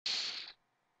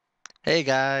Hey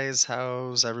guys,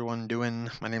 how's everyone doing?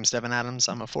 My name's Devin Adams.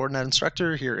 I'm a Fortinet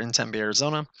instructor here in Tempe,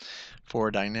 Arizona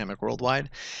for Dynamic Worldwide.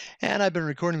 And I've been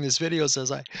recording these videos as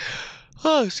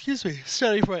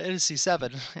study for NSC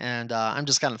 7. And I'm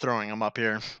just kind of throwing them up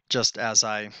here just as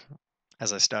I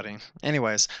study.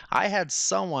 Anyways, I had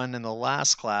someone in the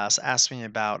last class ask me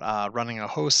about running a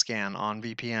host scan on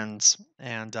VPNs.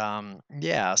 And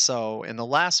yeah, so in the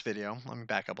last video, let me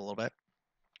back up a little bit.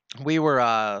 We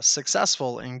were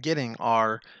successful in getting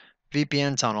our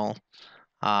VPN tunnel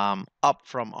up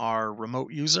from our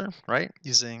remote user, right,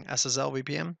 using SSL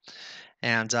VPN.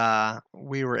 And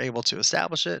we were able to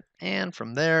establish it. And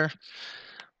from there,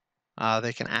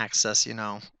 they can access,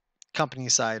 company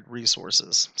side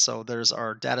resources. So there's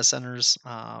our data centers,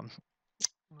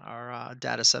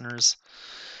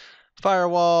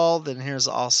 firewall. Then here's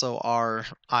also our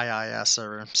IIS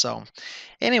server. So,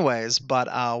 anyways, but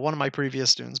one of my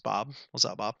previous students, Bob, what's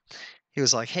up, Bob? He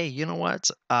was like, "Hey, you know what?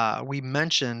 We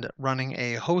mentioned running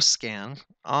a host scan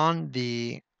on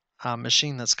the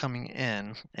machine that's coming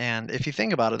in, and if you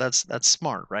think about it, that's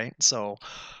smart, right? So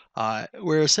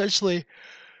we're essentially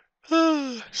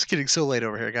it's getting so late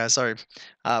over here, guys. Sorry.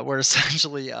 We're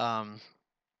essentially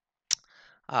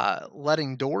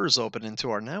letting doors open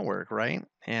into our network, right?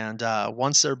 And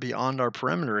once they're beyond our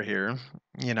perimeter here,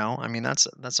 I mean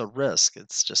that's a risk.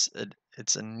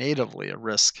 It's a natively a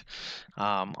risk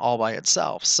all by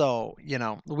itself. So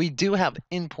we do have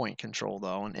endpoint control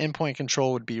though, and endpoint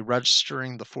control would be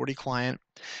registering the 40 client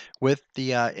with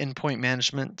the endpoint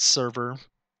management server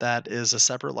that is a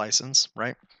separate license,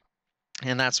 right?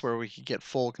 And that's where we could get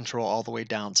full control all the way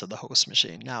down to the host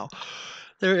machine. Now,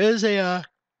 there is a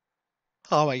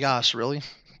oh my gosh, really?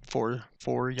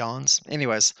 Four yawns.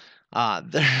 Anyways,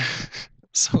 there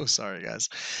so sorry guys.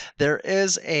 There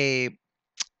is a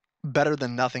better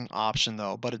than nothing option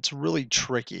though, but it's really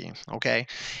tricky, okay?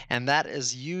 And that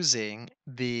is using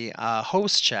the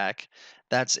host check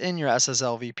that's in your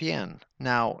SSL VPN.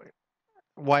 Now,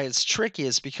 why it's tricky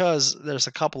is because there's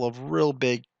a couple of real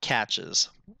big catches.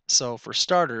 So for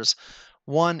starters,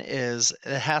 one is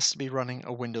it has to be running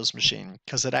a Windows machine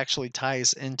because it actually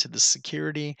ties into the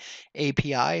security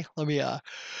API. Let me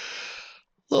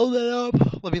load that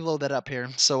up. Let me load that up here.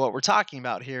 So what we're talking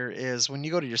about here is when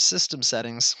you go to your system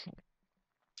settings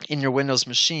in your Windows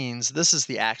machines, this is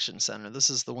the action center.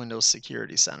 This is the Windows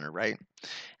Security Center, right?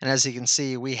 And as you can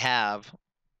see, we have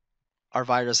our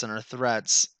virus and our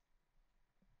threats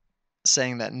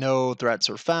saying that no threats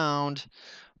were found,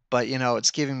 but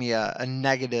it's giving me a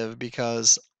negative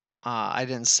because I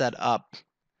didn't set up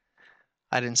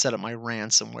my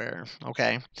ransomware,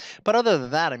 okay? But other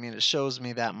than that, I mean, it shows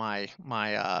me that my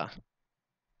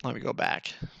let me go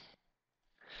back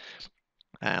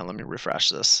and let me refresh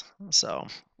this. So,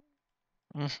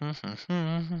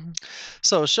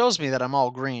 so it shows me that I'm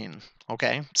all green,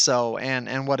 okay? So,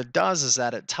 and what it does is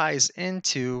that it ties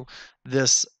into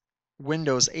this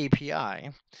Windows API,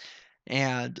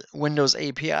 and Windows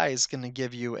API is going to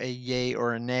give you a yay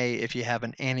or a nay if you have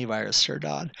an antivirus turned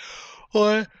on,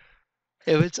 or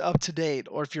if it's up to date,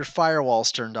 or if your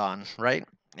firewall's turned on, right?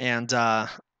 And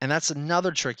that's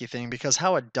another tricky thing because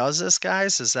how it does this,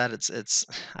 guys, is that it's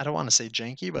I don't want to say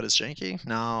janky, but it's janky.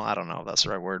 No, I don't know if that's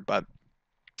the right word, but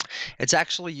it's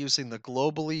actually using the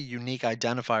globally unique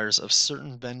identifiers of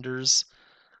certain vendors'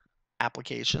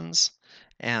 applications.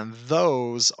 And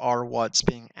those are what's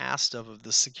being asked of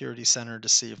the security center to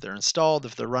see if they're installed,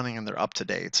 if they're running, and they're up to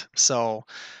date. So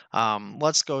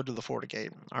let's go to the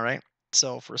FortiGate. All right.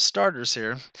 So for starters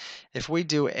here, if we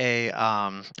do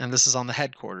and this is on the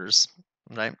headquarters,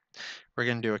 right? We're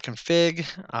going to do a config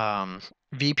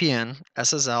VPN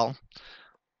SSL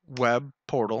web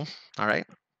portal. All right.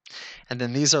 And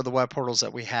then these are the web portals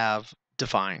that we have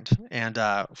defined. And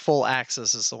full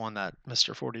access is the one that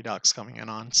Mr. 40 Duck's coming in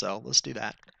on. So let's do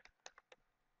that.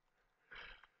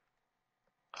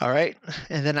 All right.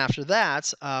 And then after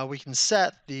that, we can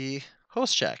set the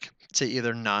host check to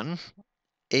either none,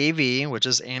 AV, which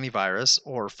is antivirus,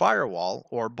 or firewall,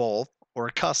 or both, or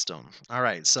custom. All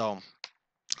right. So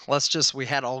we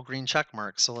had all green check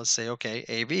marks. So let's say, okay,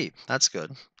 AV. That's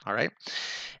good. All right.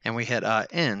 And we hit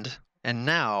end. And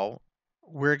now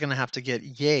we're going to have to get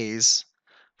yays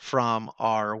from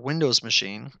our Windows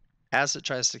machine as it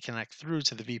tries to connect through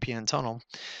to the VPN tunnel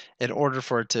in order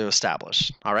for it to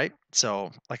establish. All right.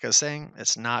 So like I was saying,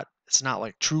 it's not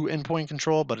like true endpoint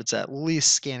control, but it's at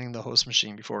least scanning the host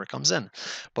machine before it comes in.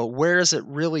 But where is it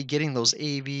really getting those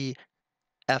AV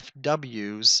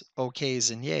FWs,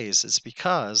 OKs, and yays? It's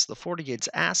because the FortiGate's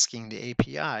asking the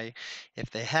API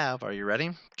if they have, are you ready?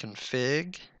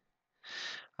 Config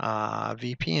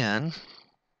VPN.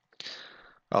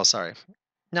 Oh, sorry.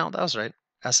 No, that was right.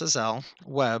 SSL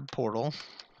web portal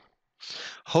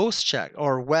host check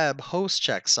or web host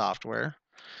check software.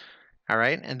 All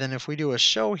right. And then if we do a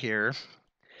show here,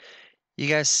 you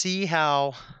guys see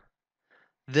how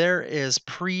there is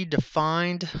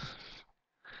predefined.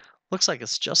 Looks like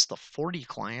it's just the 40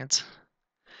 client.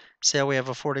 See how we have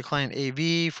a 40 client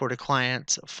AV, 40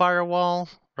 client firewall,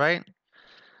 right?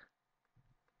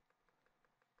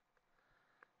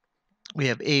 We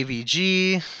have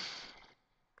AVG.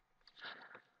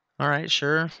 All right,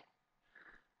 sure.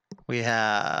 We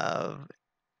have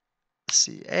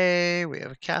CA. We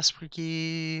have a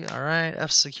Kaspersky. All right,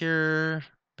 F Secure,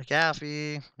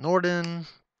 McAfee, Norden.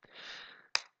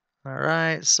 All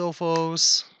right,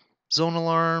 Sophos, Zone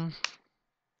Alarm.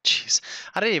 Jeez,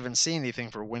 I didn't even see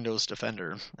anything for Windows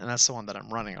Defender, and that's the one that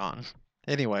I'm running on.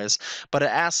 Anyways, but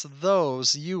it asks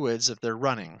those UIDs if they're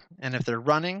running, and if they're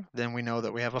running, then we know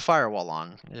that we have a firewall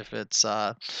on. If it's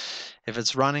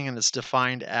running and it's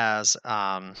defined as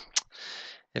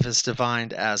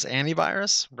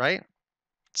antivirus, right?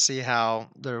 See how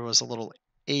there was a little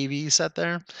AV set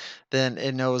there? Then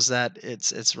it knows that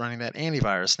it's running that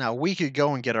antivirus. Now we could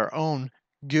go and get our own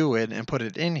GUID and put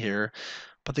it in here,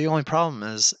 but the only problem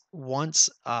is once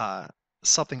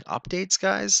something updates,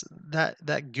 guys,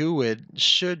 that GUID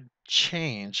should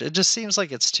change. It just seems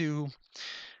like it's too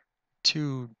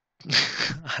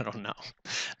I don't know,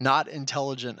 not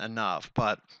intelligent enough.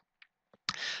 But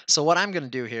so what I'm going to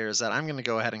do here is that I'm going to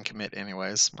go ahead and commit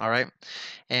anyways. All right.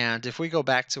 And if we go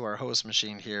back to our host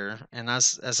machine here, and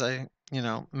as I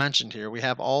mentioned here, we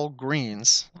have all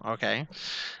greens. Okay.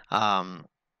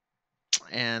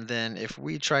 And then if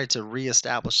we try to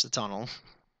reestablish the tunnel,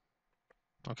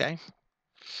 okay.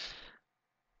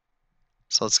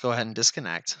 So let's go ahead and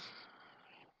disconnect.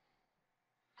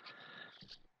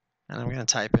 And I'm going to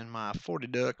type in my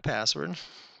 40duck password.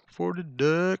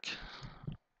 40duck.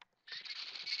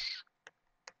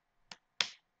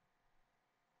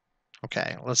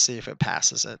 Okay, let's see if it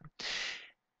passes it.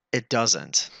 It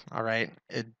doesn't. All right.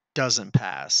 It doesn't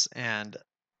pass. And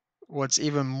what's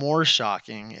even more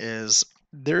shocking is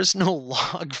there's no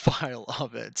log file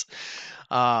of it.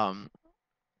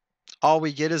 All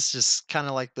we get is just kind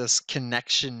of like this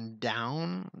connection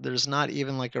down. There's not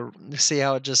even like see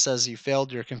how it just says you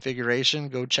failed your configuration?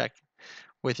 Go check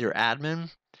with your admin.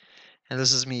 And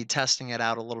this is me testing it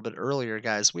out a little bit earlier,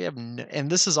 guys. We have, and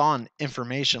this is on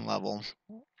information level.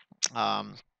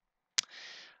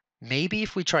 Maybe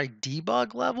if we try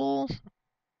debug level,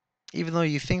 even though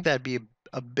you think that'd be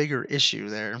a bigger issue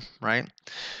there, right?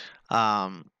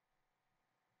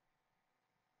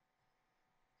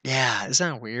 Yeah, isn't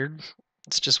that weird?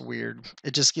 It's just weird.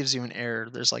 It just gives you an error.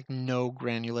 There's like no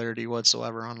granularity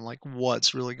whatsoever on like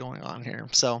what's really going on here.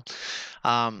 So,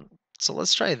 so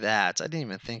let's try that. I didn't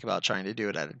even think about trying to do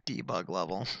it at a debug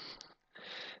level.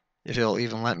 If it'll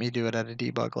even let me do it at a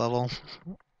debug level.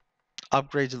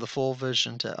 Upgrade to the full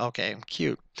version to, okay,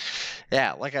 cute.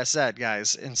 Yeah, like I said,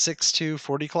 guys, in 6.2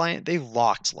 40 client, they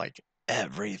locked like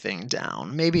everything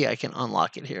down. Maybe I can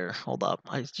unlock it here. Hold up.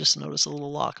 I just noticed a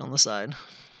little lock on the side.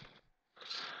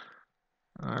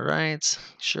 All right,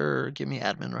 sure, give me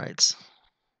admin rights.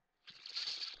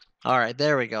 All right,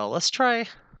 there we go. Let's try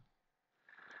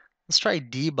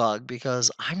debug because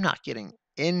I'm not getting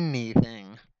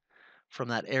anything from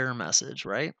that error message,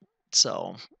 right?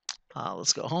 So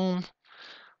let's go home.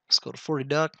 Let's go to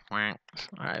 40duck. All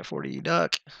right,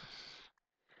 40duck.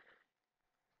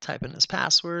 Type in his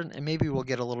password, and maybe we'll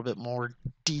get a little bit more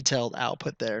detailed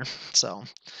output there. So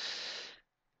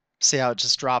see how it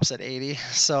just drops at 80.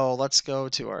 So let's go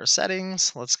to our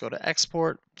settings. Let's go to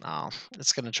export.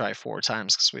 It's going to try 4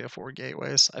 times because we have 4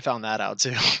 gateways. I found that out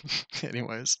too.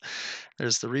 Anyways,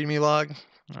 there's the README log.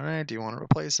 All right, do you want to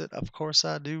replace it? Of course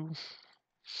I do.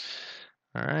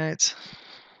 All right.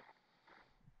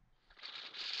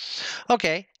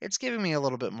 Okay, it's giving me a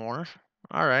little bit more.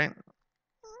 All right.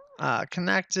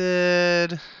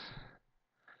 Connected.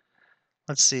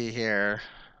 Let's see here.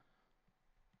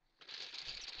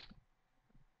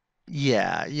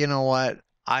 Yeah, you know what?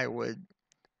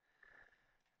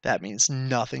 That means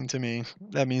nothing to me.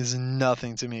 That means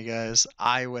nothing to me, guys.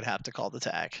 I would have to call the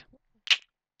tech.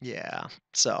 Yeah.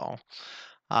 So,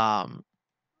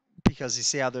 because you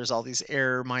see how there's all these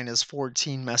error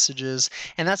 -14 messages,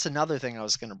 and that's another thing I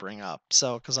was going to bring up.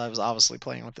 So, because I was obviously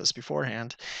playing with this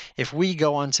beforehand, if we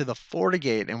go onto the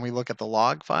FortiGate and we look at the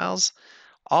log files,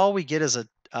 all we get is a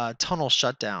tunnel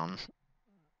shutdown.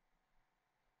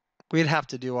 We'd have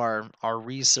to do our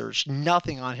research.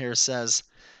 Nothing on here says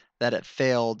that it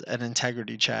failed an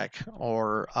integrity check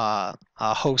or a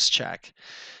host check.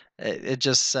 It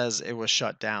just says it was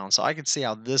shut down. So I could see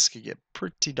how this could get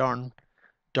pretty darn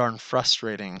darn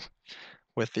frustrating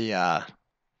with the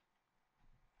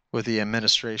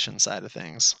administration side of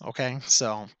things. Okay,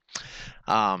 so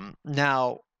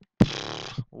now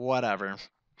whatever.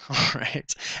 All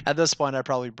right. At this point, I'd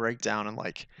probably break down and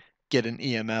like get an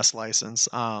EMS license.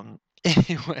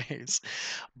 Anyways,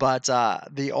 but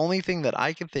the only thing that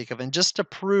I can think of, and just to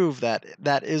prove that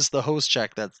that is the host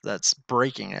check that's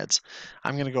breaking it,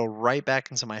 I'm gonna go right back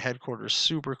into my headquarters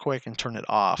super quick and turn it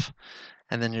off,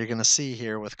 and then you're gonna see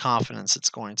here with confidence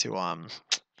it's going to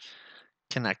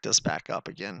connect us back up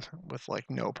again with like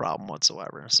no problem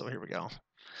whatsoever. So here we go.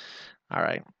 All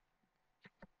right.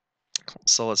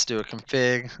 So let's do a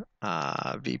config,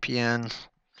 VPN,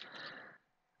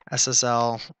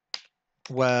 SSL,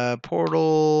 web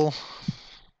portal,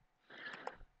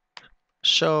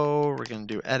 show. We're going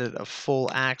to do edit of full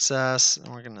access,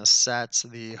 and we're going to set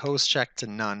the host check to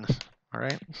none. All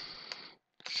right.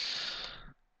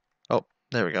 Oh,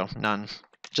 there we go. None.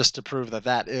 Just to prove that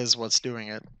that is what's doing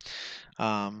it.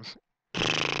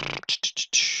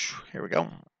 Here we go.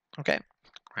 Okay.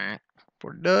 All right.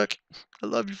 For the duck. I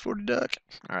love you for the duck.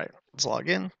 All right. Let's log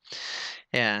in.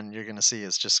 And you're going to see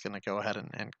it's just going to go ahead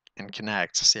and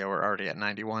connect. See how we're already at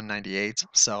 91, 98.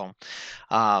 So,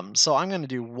 so I'm going to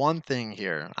do one thing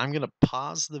here. I'm going to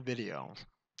pause the video.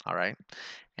 All right.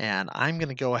 And I'm going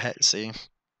to go ahead. See,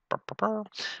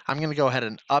 I'm going to go ahead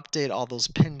and update all those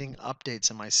pending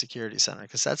updates in my security center,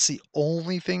 because that's the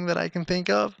only thing that I can think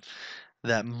of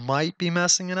that might be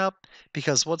messing it up.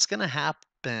 Because what's going to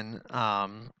happen,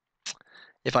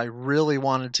 if I really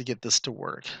wanted to get this to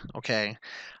work, okay,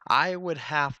 I would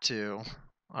have to,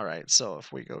 all right, so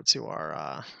if we go to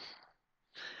our,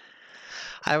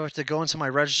 I have to go into my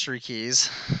registry keys,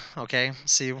 okay,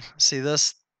 see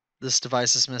this? This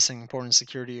device is missing important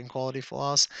security and quality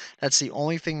flaws. That's the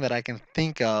only thing that I can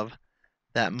think of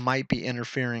that might be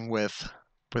interfering with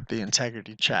the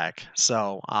integrity check.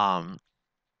 So,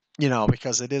 you know,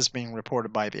 because it is being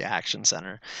reported by the Action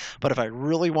Center. But if I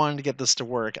really wanted to get this to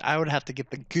work, I would have to get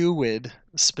the GUID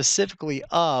specifically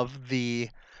of the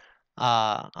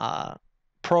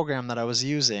program that I was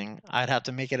using. I'd have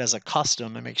to make it as a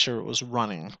custom and make sure it was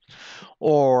running,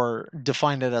 or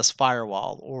define it as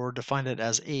firewall, or define it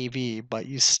as AV. But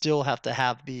you still have to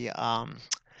have the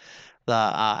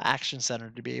Action Center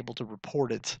to be able to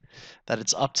report it, that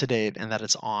it's up to date and that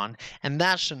it's on. And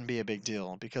that shouldn't be a big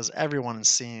deal, because everyone has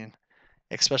seen,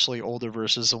 especially older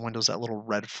versions of Windows, that little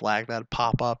red flag that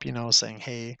pop up, you know, saying,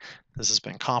 hey, this has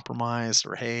been compromised,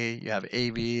 or hey, you have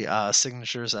AV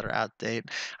signatures that are out of date.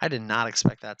 I did not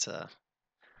expect that to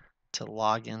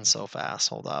log in so fast.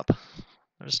 Hold up.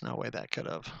 There's no way that could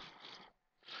have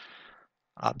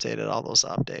updated all those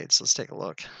updates. Let's take a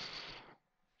look.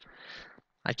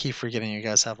 I keep forgetting you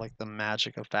guys have like the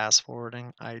magic of fast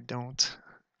forwarding. I don't.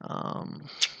 All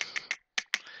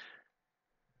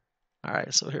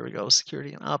right, so here we go.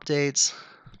 Security and updates.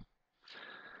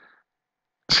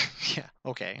 Yeah,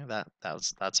 okay,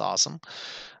 that's awesome.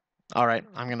 All right,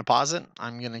 I'm gonna pause it.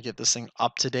 I'm gonna get this thing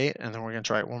up to date, and then we're gonna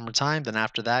try it one more time. Then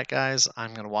after that, guys,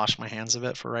 I'm gonna wash my hands of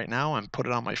it for right now and put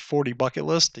it on my 40 bucket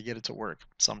list to get it to work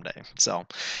someday. So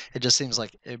it just seems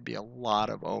like it'd be a lot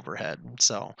of overhead.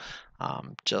 So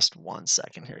just 1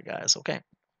 second here, guys. Okay.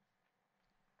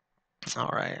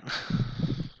 All right.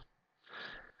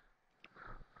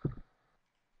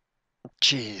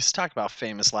 Jeez, talk about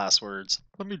famous last words.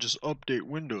 Let me just update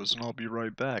Windows and I'll be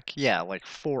right back. Yeah, like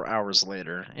 4 hours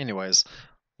later. Anyways,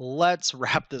 let's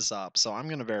wrap this up. So I'm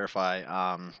gonna verify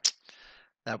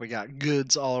that we got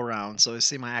goods all around. So you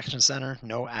see my Action Center,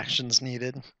 no actions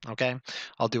needed. Okay,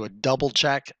 I'll do a double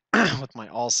check with my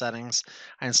all settings.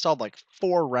 I installed like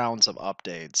 4 rounds of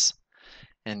updates,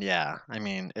 and yeah, I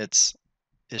mean it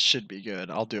should be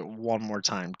good. I'll do it one more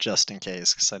time just in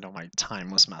case, because I know my time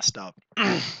was messed up.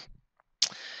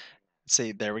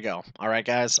 See, there we go. All right,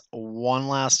 guys, one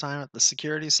last time at the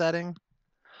security setting.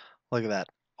 Look at that,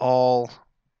 all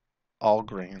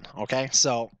green. Okay,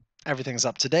 so everything's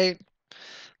up to date.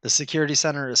 The security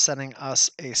center is sending us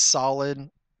a solid,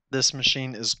 this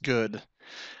machine is good.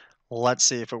 Let's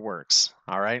see if it works.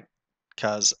 All right,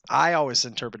 because I always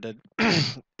interpreted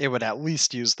it would at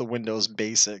least use the Windows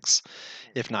basics,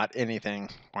 if not anything.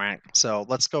 Right. So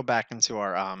let's go back into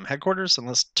our headquarters and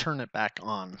let's turn it back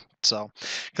on. So,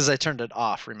 because I turned it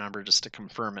off, remember, just to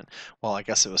confirm it. Well, I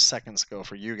guess it was seconds ago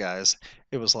for you guys.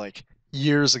 It was like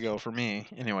years ago for me.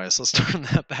 Anyways, let's turn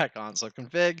that back on. So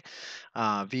config,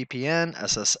 VPN,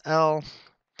 SSL,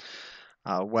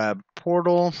 web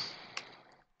portal.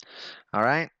 All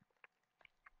right.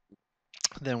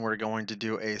 Then we're going to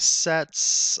do a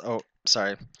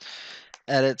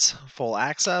edit full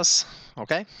access.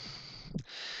 Okay.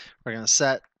 We're going to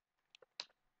set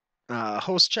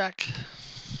Host check.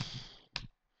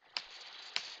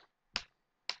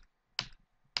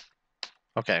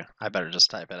 Okay, I better just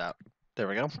type it out. There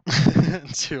we go.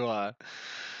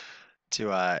 to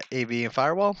AV and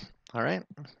firewall. All right,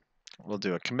 we'll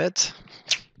do a commit,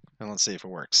 and let's see if it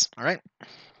works. All right.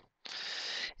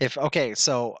 If okay,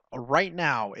 so right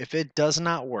now, if it does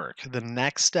not work, the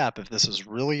next step, if this is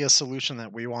really a solution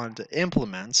that we wanted to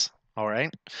implement, all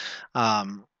right,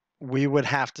 um, we would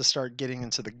have to start getting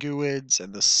into the GUIDs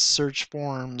and the search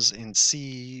forms and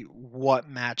see what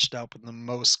matched up with the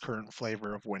most current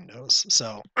flavor of Windows.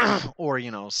 So, or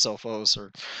Sophos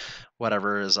or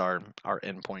whatever is our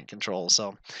endpoint control.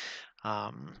 So,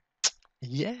 um,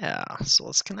 yeah. So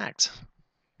let's connect.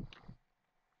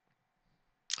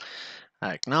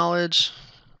 I acknowledge.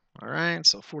 All right.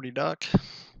 So 40 duck.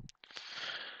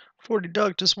 40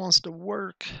 duck just wants to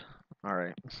work. All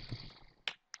right.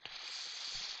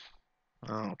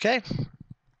 Okay.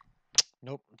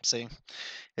 Nope. See,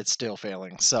 it's still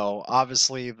failing. So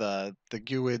obviously the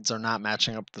GUIDs are not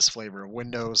matching up this flavor of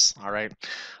Windows. All right.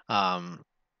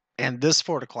 And this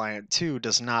Forta client too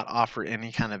does not offer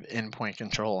any kind of endpoint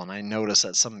control. And I noticed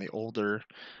that some of the older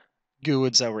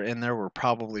GUIDs that were in there were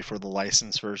probably for the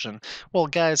licensed version. Well,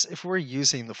 guys, if we're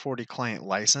using the 40 client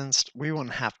licensed, we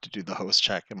wouldn't have to do the host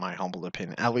check, in my humble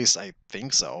opinion. At least I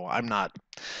think so. I'm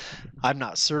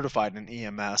not certified in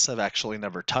EMS. I've actually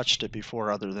never touched it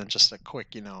before, other than just a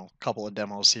quick, couple of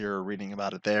demos here, or reading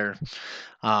about it there.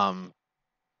 Um,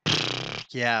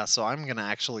 yeah, so I'm gonna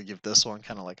actually give this one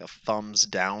kind of like a thumbs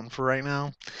down for right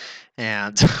now.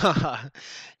 And I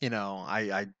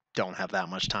don't have that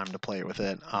much time to play with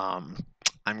it. I'm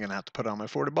gonna have to put it on my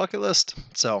 40 bucket list.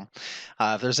 So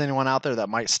if there's anyone out there that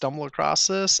might stumble across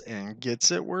this and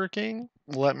gets it working,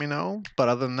 let me know. But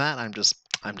other than that, I'm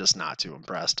just not too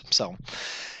impressed. So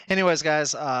anyways,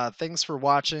 guys, thanks for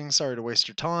watching. Sorry to waste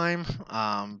your time,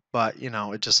 but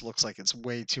it just looks like it's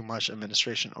way too much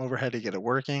administration overhead to get it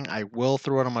working. I will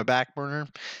throw it on my back burner.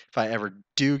 If I ever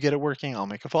do get it working, I'll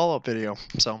make a follow-up video.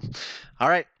 So all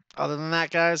right, other than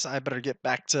that, guys, I better get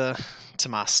back to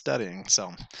my studying.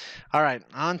 So all right,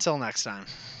 until next time.